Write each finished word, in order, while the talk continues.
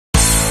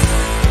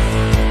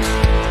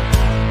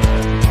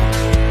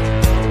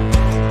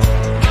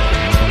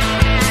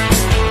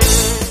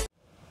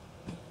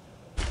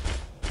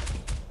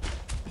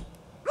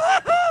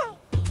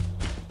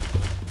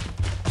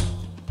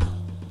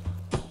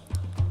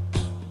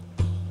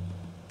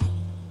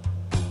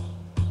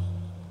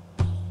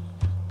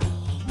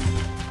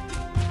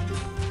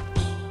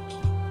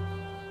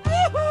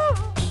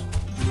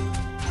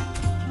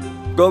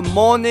Good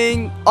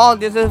morning,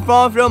 audiences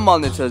from your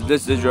monitors.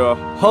 This is your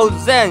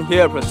host Zan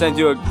here, present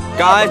you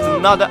guys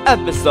another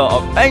episode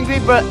of Angry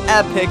Birds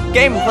epic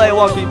gameplay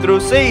walking through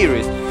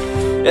series.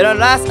 In our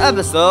last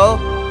episode,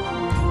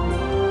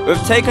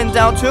 we've taken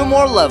down 2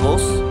 more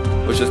levels,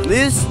 which is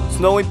these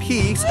snowy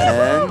peaks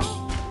and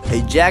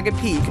a jagged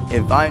peak.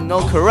 If I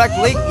know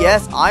correctly,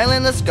 yes, island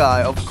in the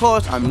sky. Of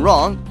course, I'm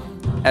wrong,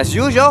 as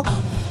usual.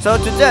 So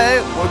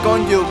today, we're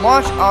going to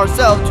march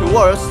ourselves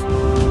towards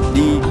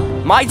the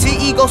Mighty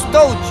Eagle's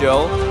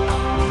dojo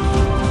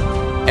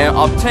and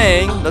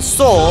obtain the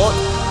sword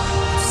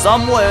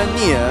somewhere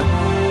near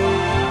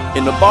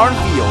in the barn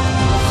field.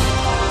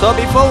 So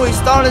before we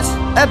start this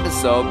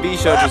episode, be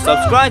sure to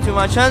subscribe to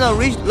my channel,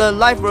 reach the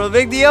like for a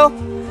video,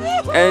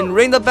 and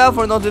ring the bell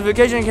for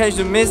notification in case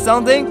you miss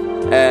something,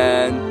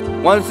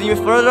 and want to see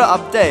further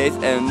updates.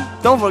 And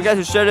don't forget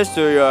to share this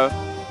to your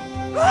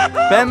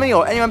family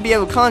or anyone be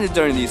able to comment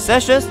during these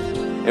sessions.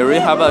 It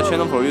really helps out the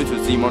channel for you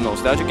to see more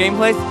nostalgic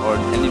gameplays or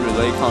any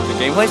related content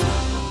gameplays.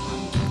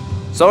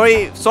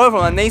 Sorry for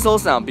my nasal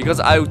sound, because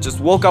I just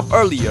woke up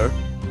earlier,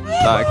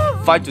 like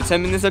 5 to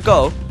 10 minutes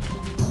ago,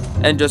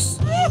 and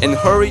just in a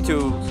hurry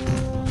to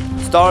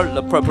start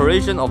the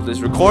preparation of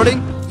this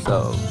recording.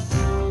 So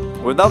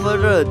without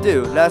further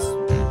ado, let's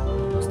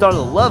start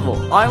the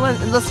level.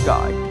 Island in the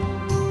sky.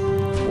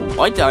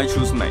 Why did I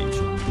choose mage?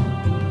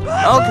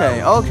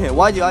 Okay,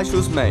 why did I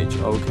choose mage?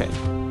 Okay.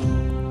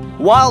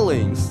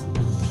 Wildlings.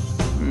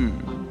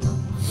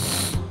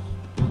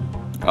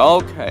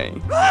 Okay.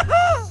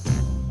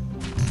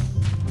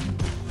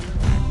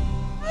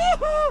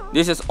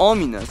 This is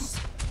ominous.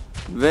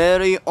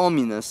 Very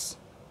ominous.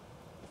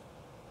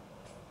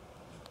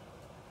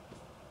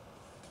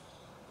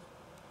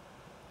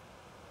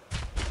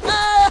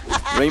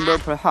 Rainbow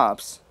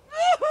perhaps.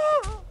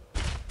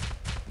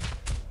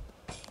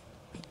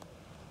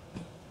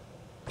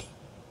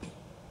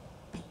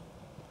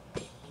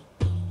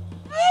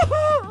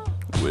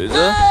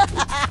 Wizard?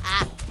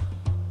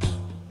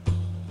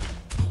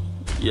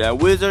 Yeah,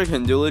 wizard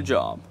can do the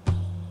job.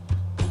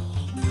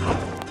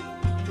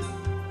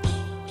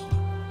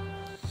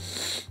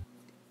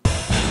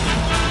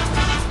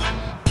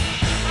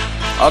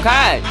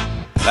 Okay,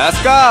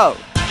 let's go.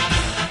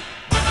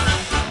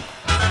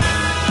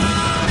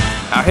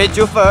 I'll hit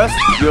you first.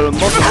 You're the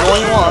most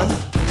annoying one.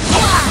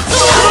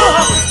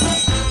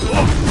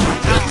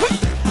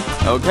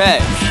 Okay.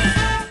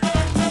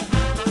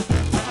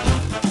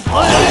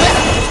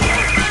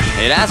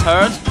 Hey, that's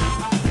hurt.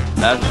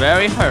 That's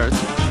very hurt.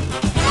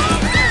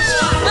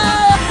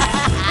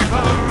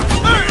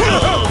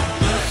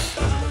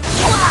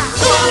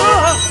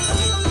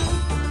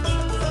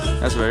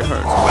 That's very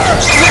hurt.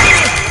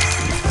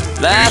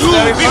 That's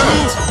very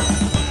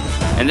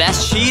hurt. And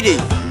that's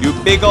cheating, you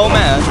big old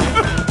man.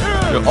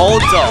 You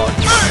old dog.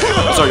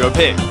 Sorry, you're a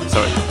pig.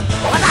 Sorry.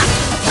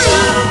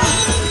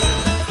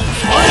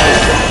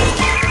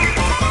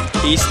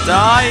 He's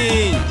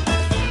dying.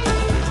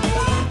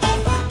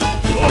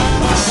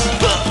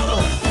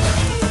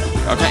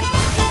 Okay.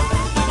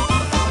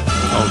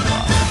 Oh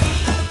god.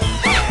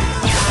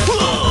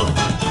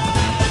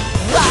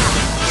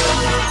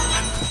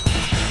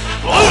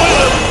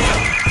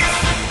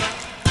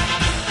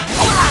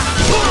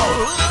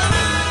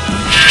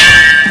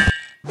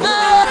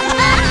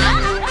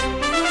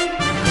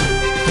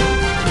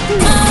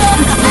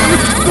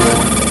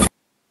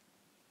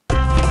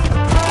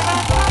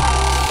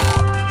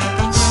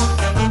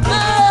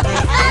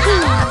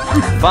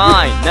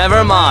 Fine,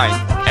 never mind.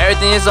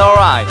 Everything is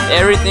alright.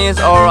 Everything is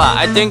alright.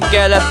 I didn't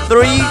get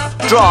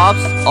 3 drops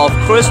of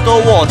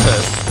crystal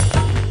waters.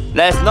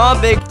 That's not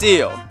a big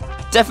deal.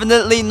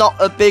 Definitely not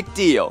a big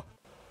deal.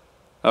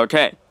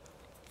 Okay.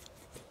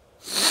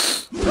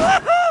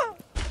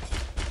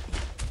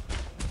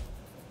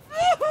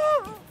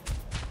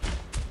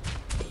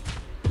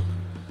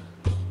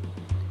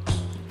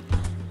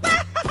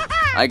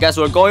 I guess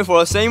we're going for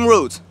the same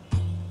route.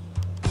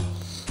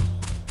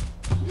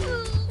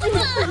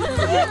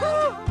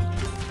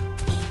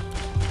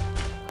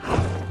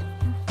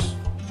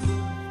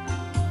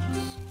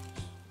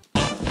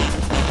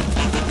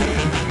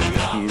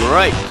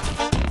 Great.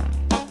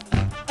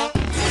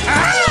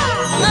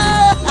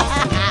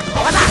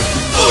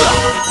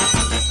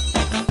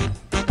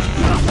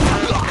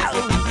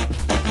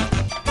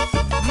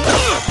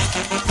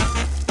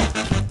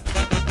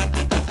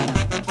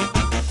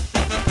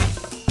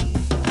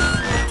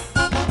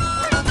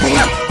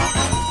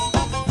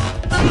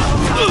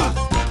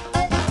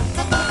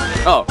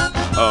 Oh,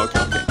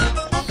 okay.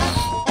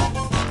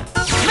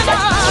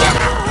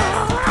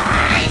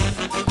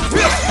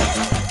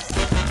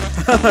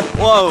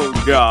 Whoa,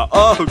 god,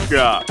 oh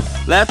god.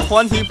 That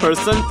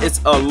 20%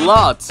 is a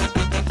lot.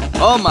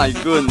 Oh my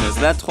goodness,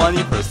 that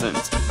 20%.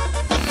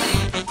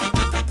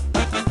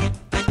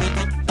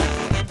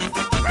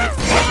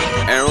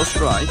 Arrow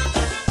strike.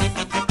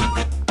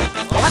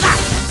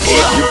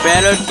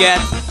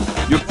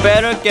 You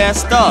better get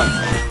stunned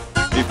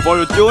before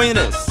you're doing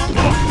this.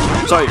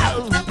 Sorry,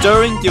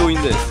 during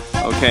doing this.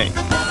 Okay.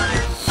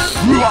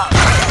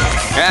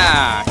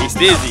 Ah, he's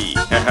dizzy.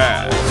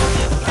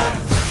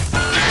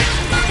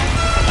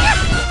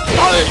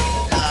 Bye.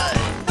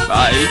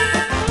 Bye.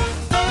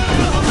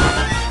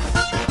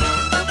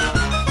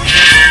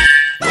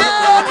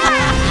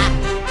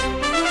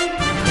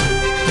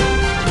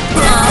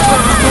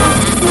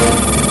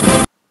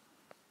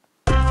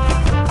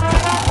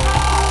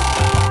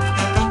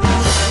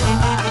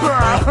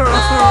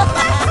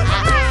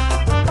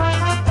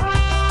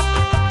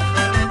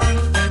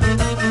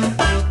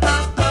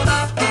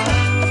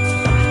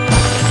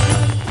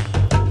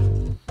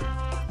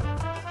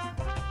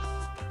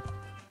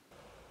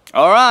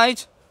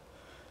 Alright,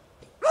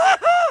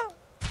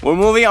 we're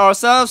moving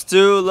ourselves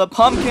to the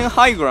Pumpkin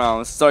High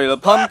Ground, sorry, the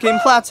Pumpkin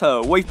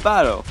Plateau Wave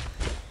Battle.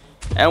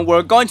 And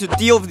we're going to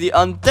deal with the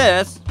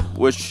undead,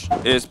 which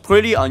is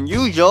pretty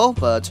unusual,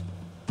 but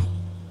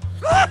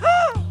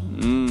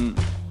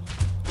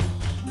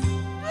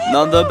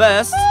not the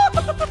best.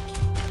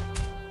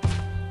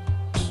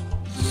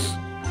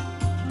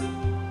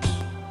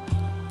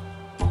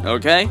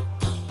 Okay,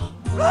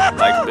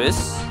 like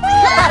this.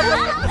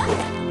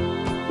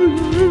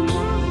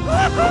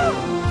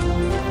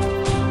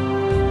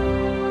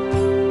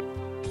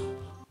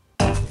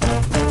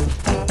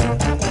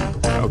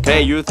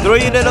 Okay, you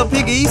three little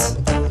piggies.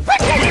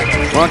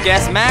 Want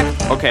gas Mac?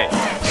 Okay.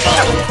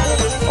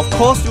 Of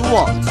course you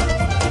want.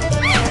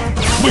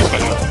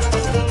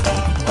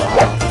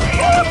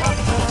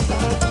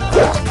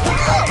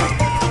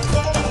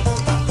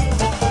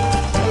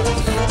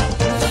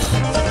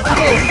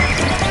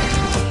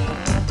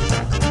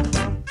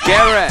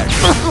 Garage.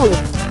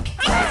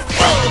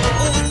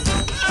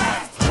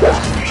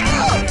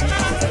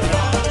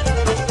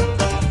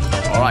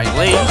 Alright,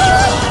 Lee.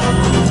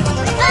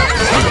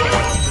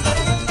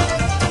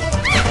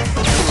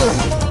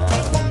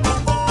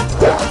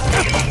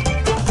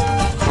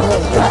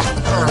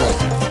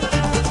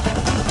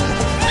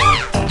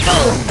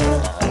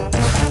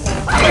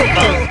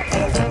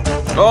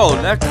 Oh,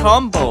 that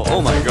combo!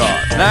 Oh my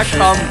god, that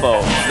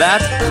combo!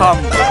 That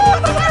combo!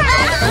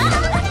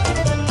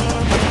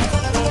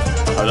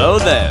 Hello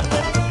there!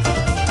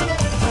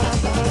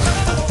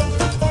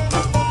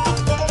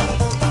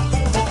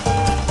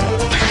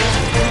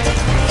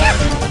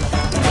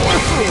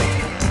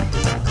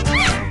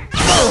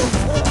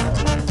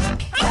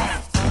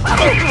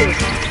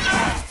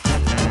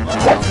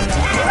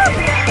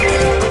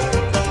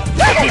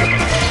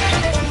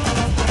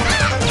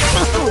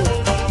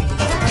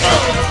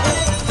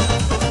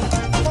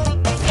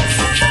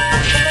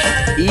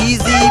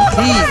 Easy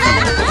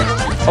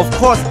peasy. Of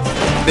course,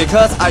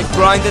 because I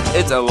grinded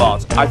it a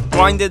lot. I've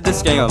grinded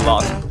this game a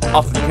lot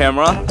off the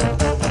camera.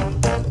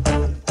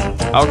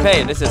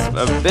 Okay, this is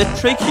a bit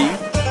tricky.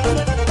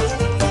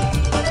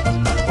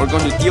 We're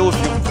going to deal with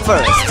you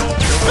first.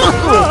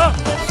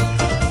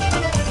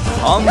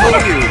 Combo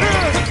you.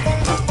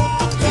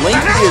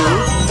 Link you.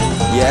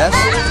 Yes.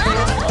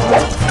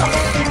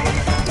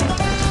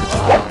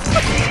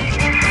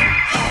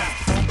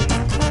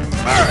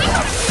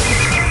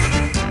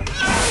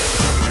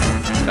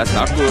 That's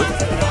not good.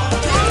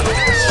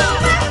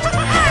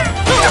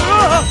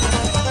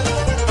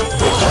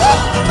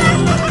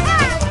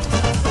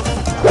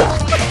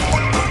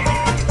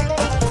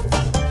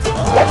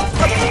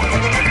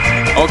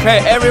 Okay,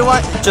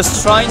 everyone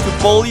just trying to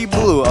bully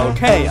Blue.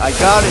 Okay, I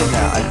got it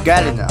now. I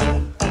got it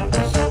now.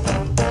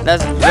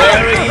 That's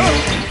very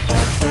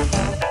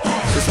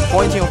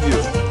disappointing of you.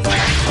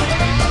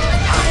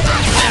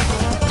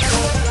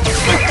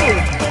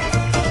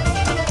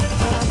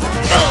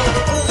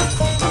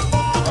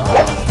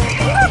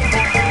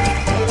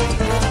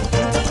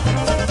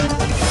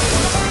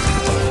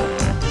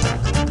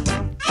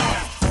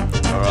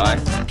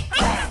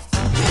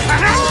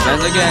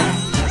 Once again,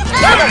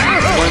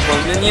 going for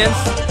minions.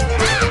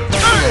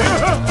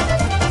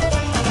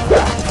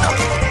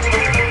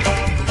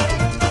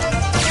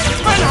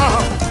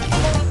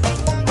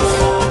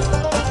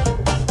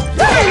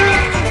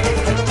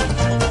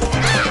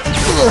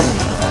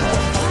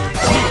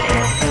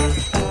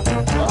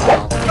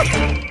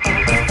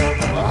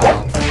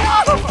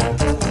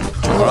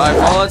 Alright,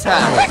 full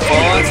attack,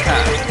 full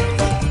attack.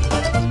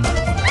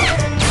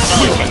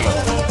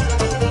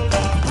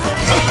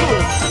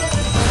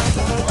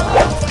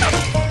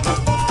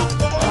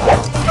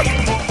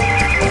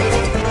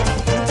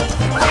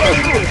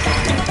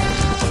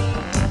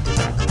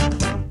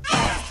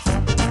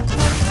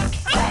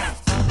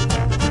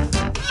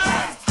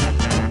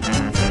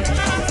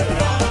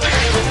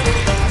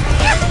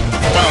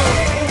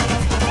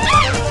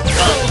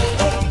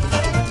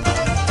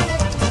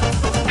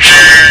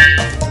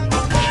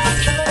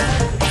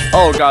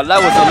 Oh god, that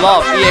was a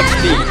lot of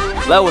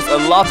EXP. That was a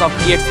lot of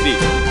EXP.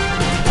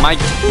 My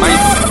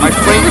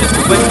frame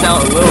just went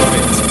down a little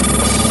bit.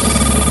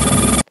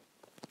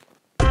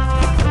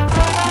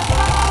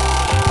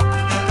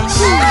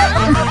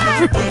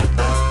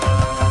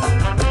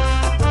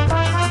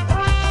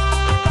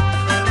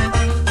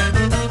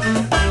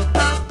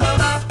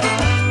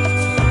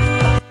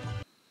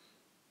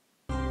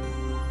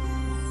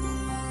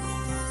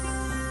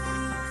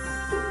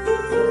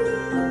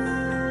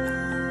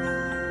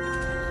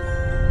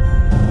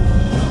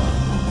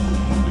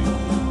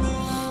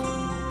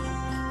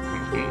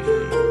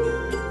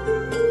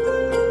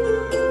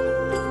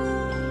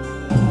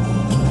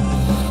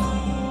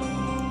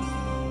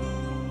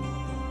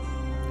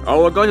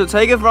 Oh, we're going to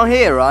take it from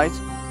here, right?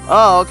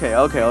 Oh, okay.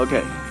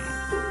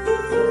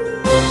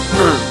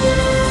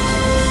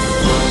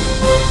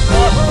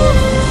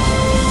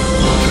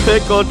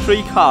 Trick or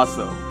Treat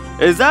Castle.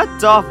 Is that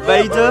Darth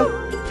Vader?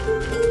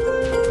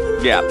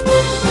 Yeah.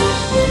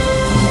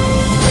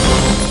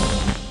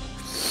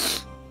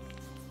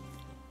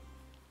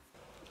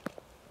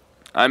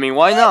 I mean,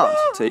 why not?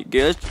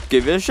 Give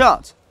it a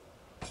shot.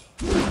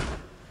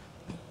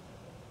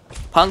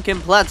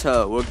 Pumpkin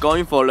Plateau, we're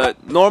going for the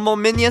normal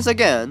minions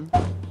again.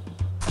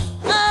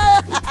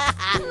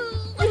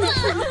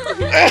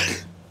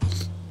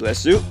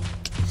 Bless you.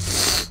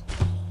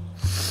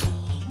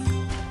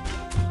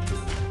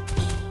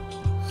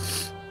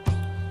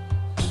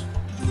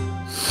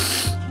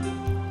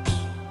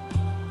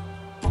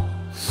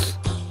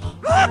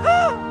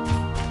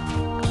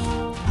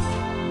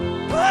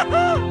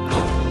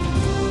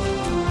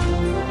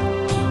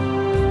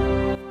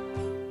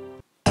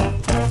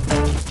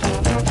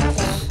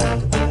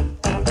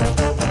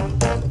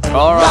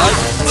 Alright.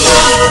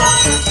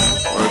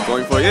 We're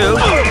going for you.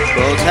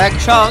 Protect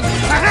Chunk.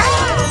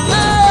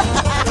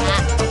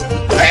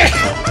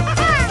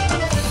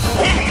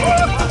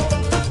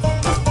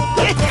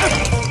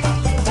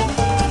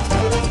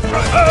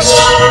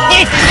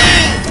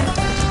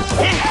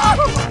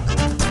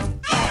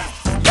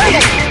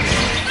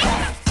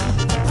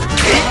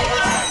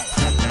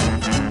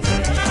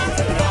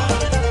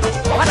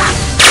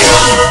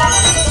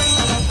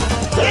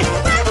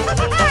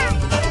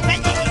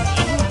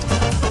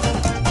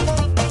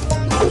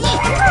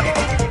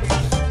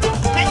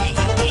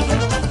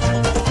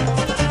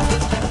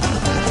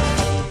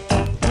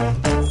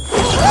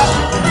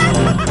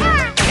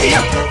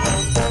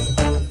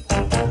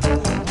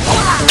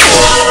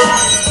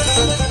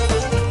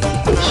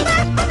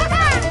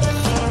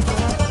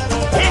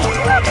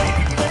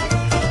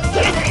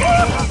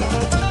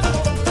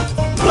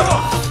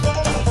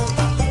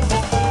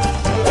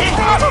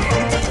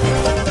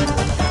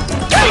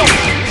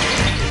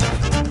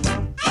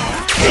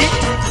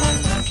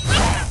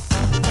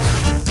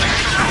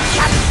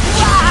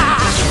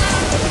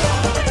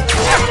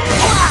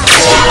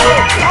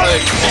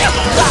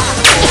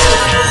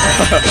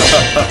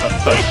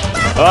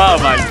 Oh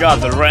my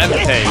god, the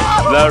rampage!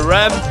 The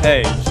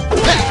rampage!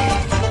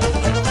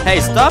 Hey,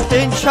 stop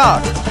being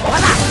Chuck!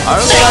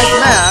 Are you guys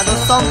mad or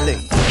something?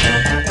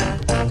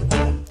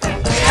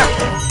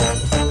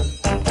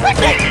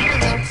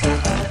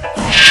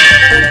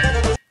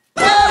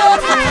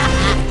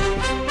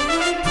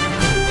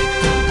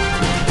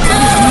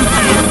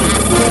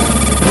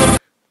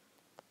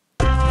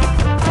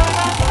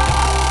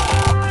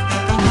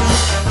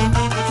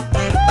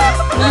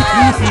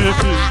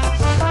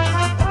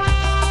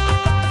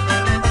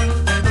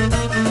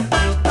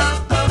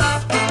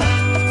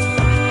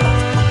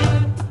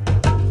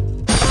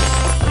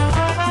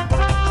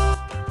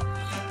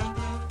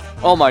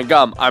 Oh my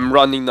god, I'm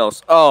running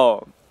nose.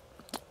 Oh,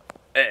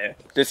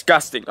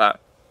 disgusting.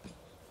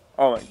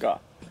 Oh my god.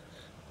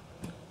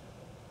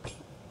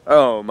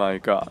 Oh my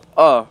god.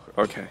 Oh,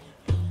 okay.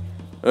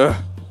 Ugh.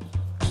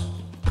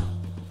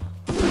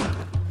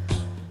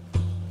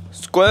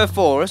 Square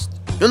Forest.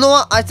 You know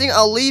what? I think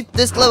I'll leave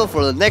this level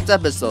for the next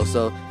episode.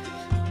 So,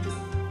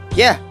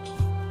 yeah.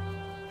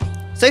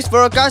 Thanks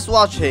for you guys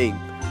watching.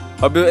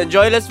 Hope you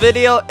enjoyed this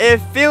video.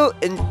 If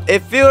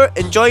you're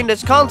enjoying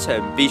this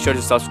content, be sure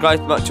to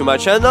subscribe to my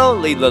channel,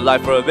 leave a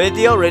like for a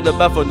video, ring the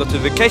bell for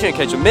notification in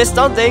case you missed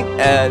something,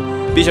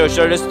 and be sure to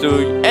share this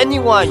to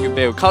anyone you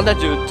may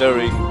contact you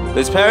during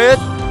this period.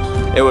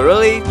 It will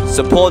really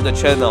support the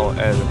channel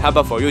and help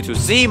out for you to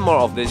see more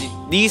of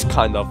these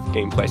kind of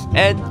gameplays.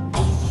 And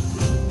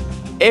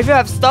if you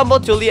have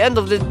stumbled till the end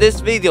of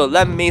this video,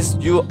 that means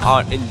you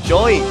are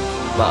enjoying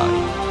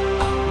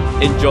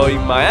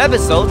my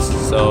episodes.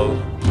 So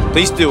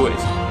please do it.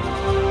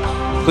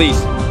 Please.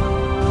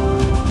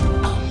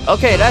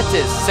 Okay, that's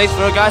it. Thanks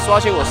for you guys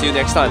watching. We'll see you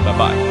next time. Bye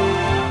bye.